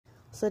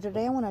So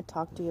today I want to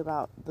talk to you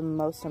about the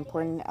most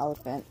important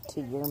elephant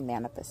to your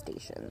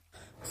manifestation.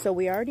 So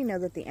we already know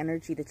that the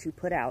energy that you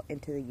put out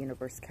into the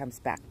universe comes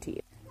back to you.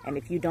 And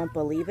if you don't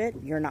believe it,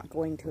 you're not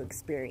going to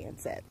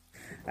experience it.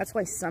 That's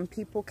why some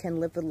people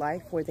can live a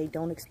life where they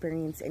don't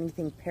experience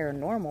anything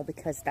paranormal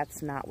because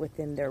that's not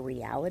within their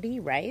reality,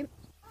 right?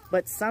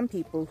 But some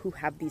people who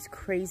have these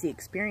crazy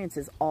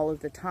experiences all of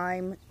the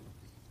time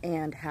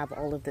and have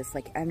all of this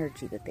like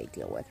energy that they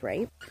deal with,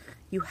 right?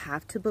 You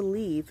have to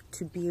believe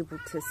to be able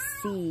to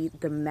see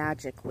the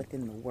magic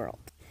within the world.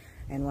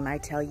 And when I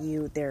tell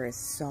you there is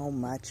so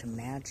much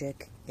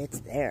magic, it's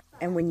there.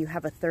 And when you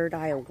have a third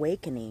eye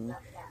awakening,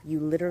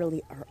 you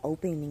literally are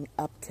opening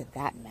up to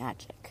that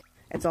magic.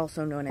 It's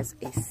also known as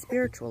a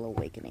spiritual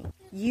awakening.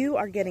 You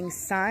are getting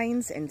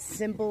signs and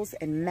symbols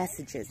and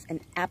messages in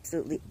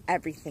absolutely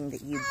everything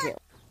that you do.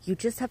 You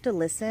just have to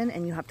listen,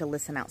 and you have to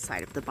listen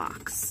outside of the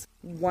box.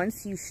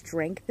 Once you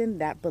strengthen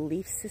that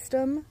belief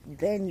system,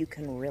 then you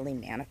can really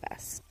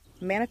manifest.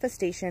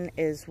 Manifestation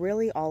is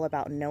really all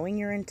about knowing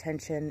your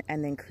intention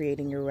and then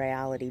creating your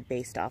reality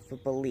based off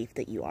of belief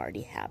that you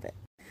already have it.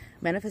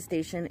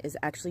 Manifestation is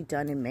actually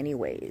done in many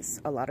ways.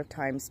 A lot of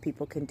times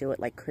people can do it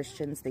like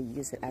Christians. They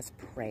use it as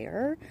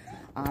prayer.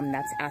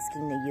 That's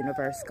asking the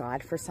universe,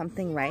 God, for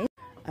something, right?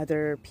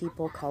 Other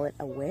people call it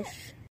a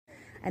wish.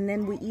 And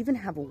then we even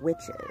have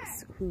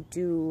witches who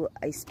do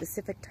a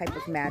specific type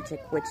of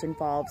magic which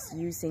involves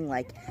using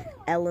like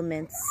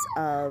elements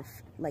of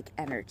like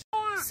energy.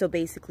 So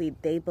basically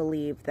they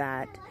believe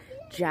that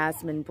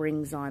jasmine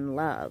brings on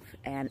love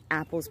and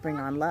apples bring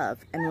on love.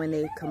 And when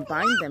they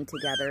combine them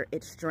together,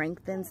 it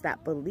strengthens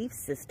that belief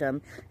system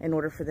in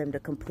order for them to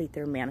complete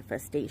their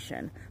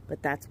manifestation.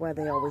 But that's why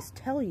they always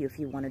tell you if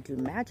you want to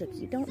do magic,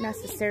 you don't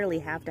necessarily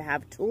have to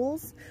have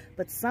tools,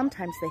 but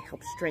sometimes they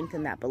help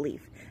strengthen that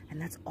belief.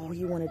 And that's all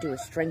you want to do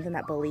is strengthen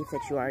that belief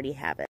that you already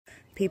have it.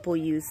 People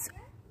use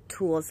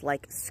tools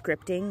like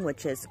scripting,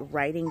 which is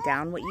writing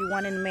down what you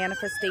want in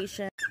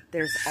manifestation.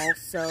 There's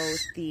also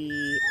the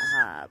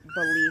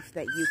belief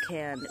that you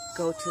can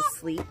go to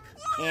sleep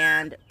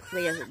and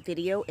play a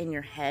video in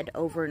your head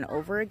over and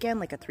over again,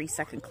 like a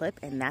 3-second clip,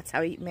 and that's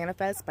how you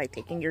manifest, by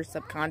taking your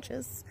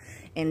subconscious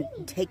and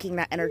taking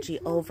that energy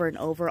over and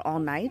over all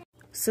night.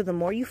 So the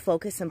more you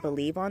focus and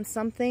believe on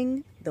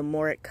something, the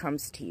more it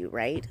comes to you,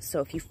 right? So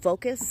if you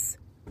focus,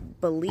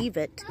 believe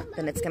it,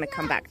 then it's going to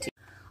come back to you.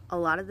 A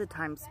lot of the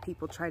times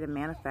people try to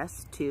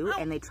manifest too,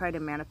 and they try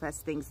to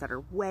manifest things that are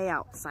way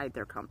outside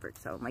their comfort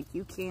zone. Like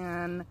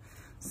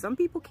some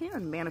people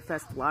can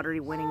manifest lottery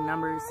winning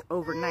numbers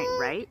overnight,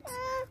 right?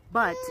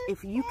 But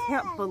if you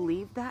can't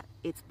believe that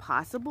it's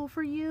possible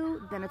for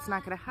you, then it's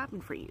not going to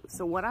happen for you.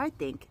 So what I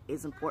think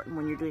is important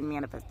when you're doing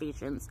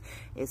manifestations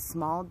is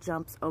small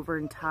jumps over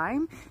in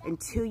time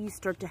until you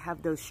start to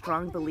have those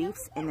strong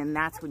beliefs, and then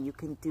that's when you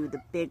can do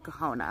the big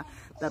kahuna,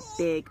 the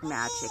big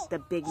magic, the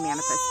big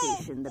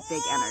manifestation, the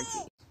big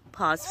energy.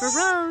 Pause for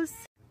Rose.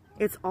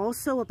 It's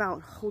also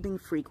about holding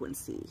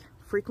frequency.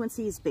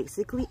 Frequency is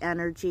basically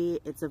energy.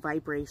 It's a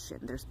vibration.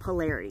 There's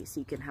polarity.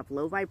 So you can have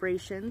low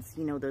vibrations,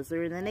 you know, those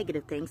are the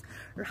negative things,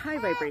 or high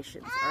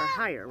vibrations are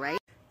higher, right?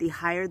 The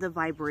higher the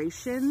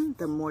vibration,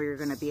 the more you're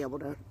going to be able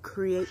to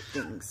create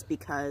things,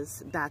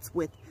 because that's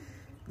with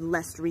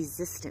less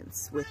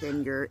resistance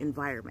within your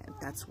environment.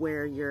 That's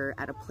where you're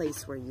at a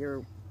place where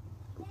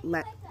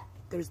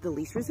there's the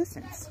least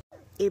resistance.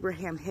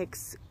 Abraham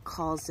Hicks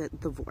calls it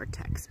the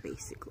vortex,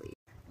 basically.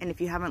 And if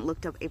you haven't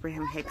looked up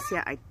Abraham Hicks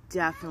yet, I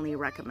definitely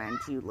recommend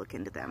you look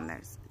into them.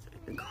 There's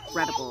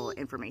incredible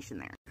information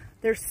there.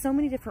 There's so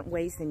many different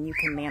ways that you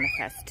can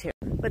manifest too.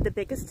 But the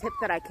biggest tip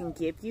that I can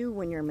give you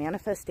when you're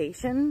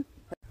manifesting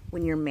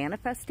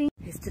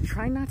is to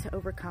try not to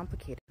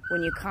overcomplicate it.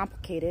 When you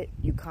complicate it,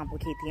 you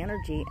complicate the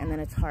energy, and then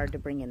it's hard to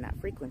bring in that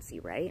frequency,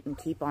 right? And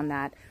keep on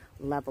that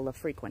level of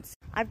frequency.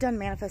 I've done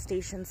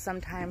manifestations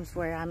sometimes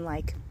where I'm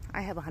like,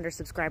 I have 100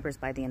 subscribers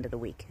by the end of the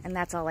week. And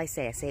that's all I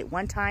say. I say it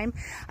one time.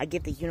 I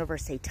give the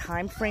universe a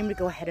time frame to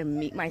go ahead and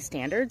meet my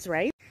standards,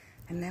 right?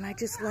 And then I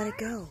just let it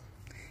go.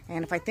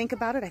 And if I think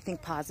about it, I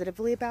think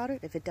positively about it.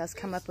 If it does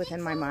come up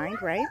within my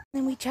mind, right?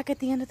 Then we check at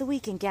the end of the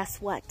week, and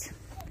guess what?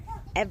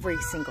 Every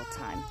single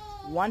time,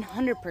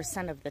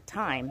 100% of the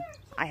time,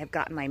 I have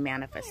gotten my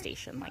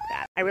manifestation like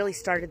that. I really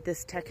started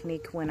this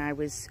technique when I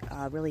was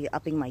really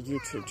upping my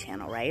YouTube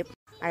channel, right?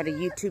 I had a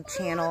YouTube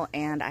channel,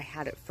 and I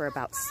had it for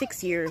about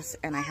 6 years,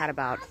 and I had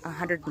about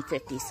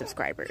 150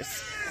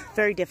 subscribers.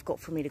 Very difficult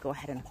for me to go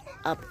ahead and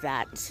up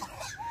that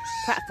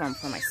platform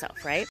for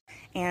myself, right?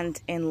 And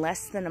in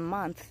less than a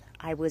month,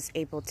 I was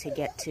able to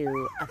get to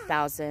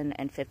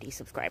 1,050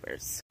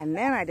 subscribers. And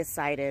then I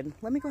decided,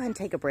 let me go ahead and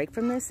take a break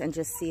from this and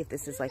just see if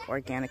this is like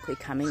organically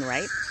coming,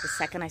 right? The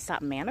second I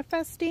stopped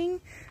manifesting,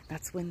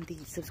 that's when the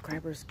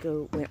subscribers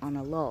went on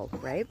a lull,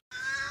 right?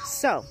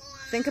 So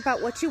think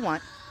about what you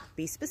want,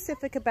 be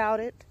specific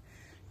about it,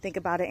 think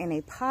about it in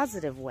a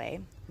positive way,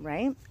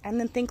 right? And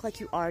then think like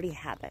you already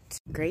have it.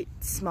 Great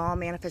small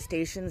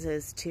manifestations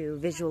is to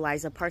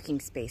visualize a parking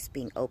space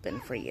being open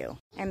for you.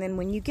 And then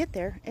when you get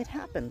there, it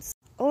happens.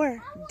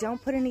 Or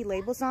don't put any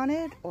labels on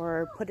it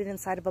or put it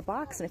inside of a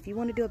box. And if you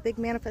want to do a big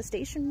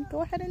manifestation,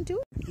 go ahead and do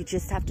it. You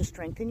just have to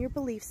strengthen your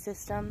belief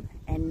system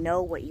and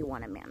know what you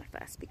want to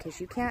manifest,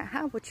 because you can't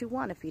have what you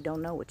want if you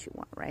don't know what you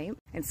want, right?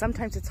 And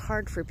sometimes it's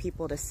hard for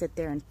people to sit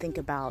there and think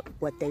about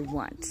what they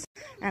want.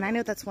 And I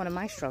know that's one of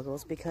my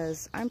struggles,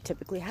 because I'm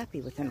typically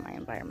happy within my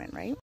environment,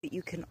 right? But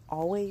you can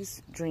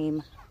always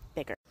dream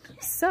bigger.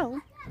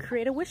 So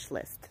create a wish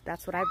list.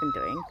 That's what I've been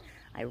doing.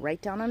 I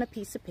write down on a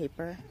piece of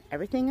paper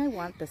everything I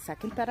want the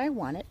second that I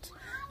want it,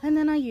 and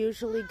then I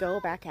usually go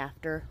back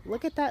after,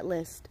 look at that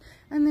list,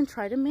 and then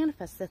try to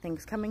manifest the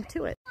things coming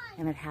to it.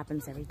 And it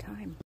happens every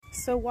time.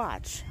 So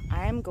watch,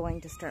 I am going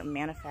to start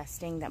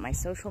manifesting that my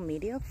social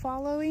media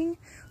following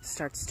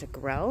starts to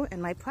grow and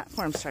my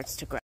platform starts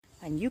to grow.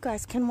 And you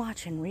guys can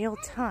watch in real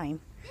time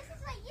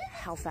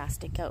how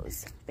fast it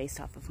goes based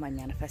off of my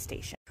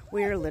manifestation.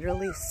 We are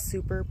literally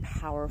super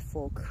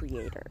powerful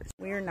creators.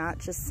 We are not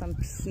just some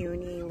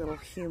puny little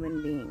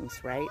human beings,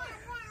 right?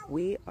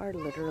 We are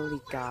literally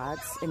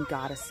gods and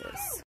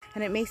goddesses.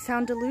 And it may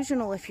sound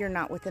delusional if you're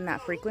not within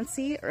that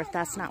frequency, or if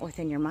that's not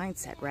within your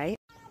mindset, right?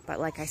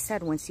 But like I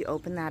said, once you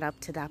open that up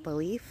to that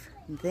belief,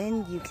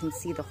 then you can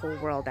see the whole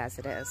world as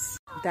it is.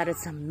 That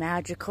it's a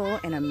magical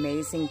and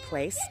amazing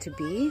place to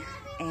be,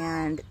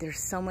 and there's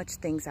so much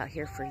things out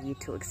here for you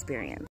to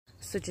experience.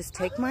 So just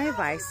take my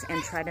advice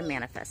and try to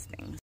manifest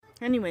things.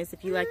 Anyways,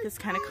 if you like this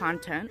kind of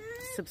content,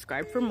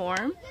 subscribe for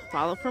more,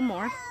 follow for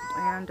more,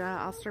 and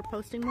I'll start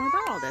posting more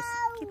about all this.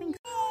 Okay, thanks.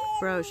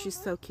 Bro,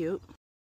 she's so cute.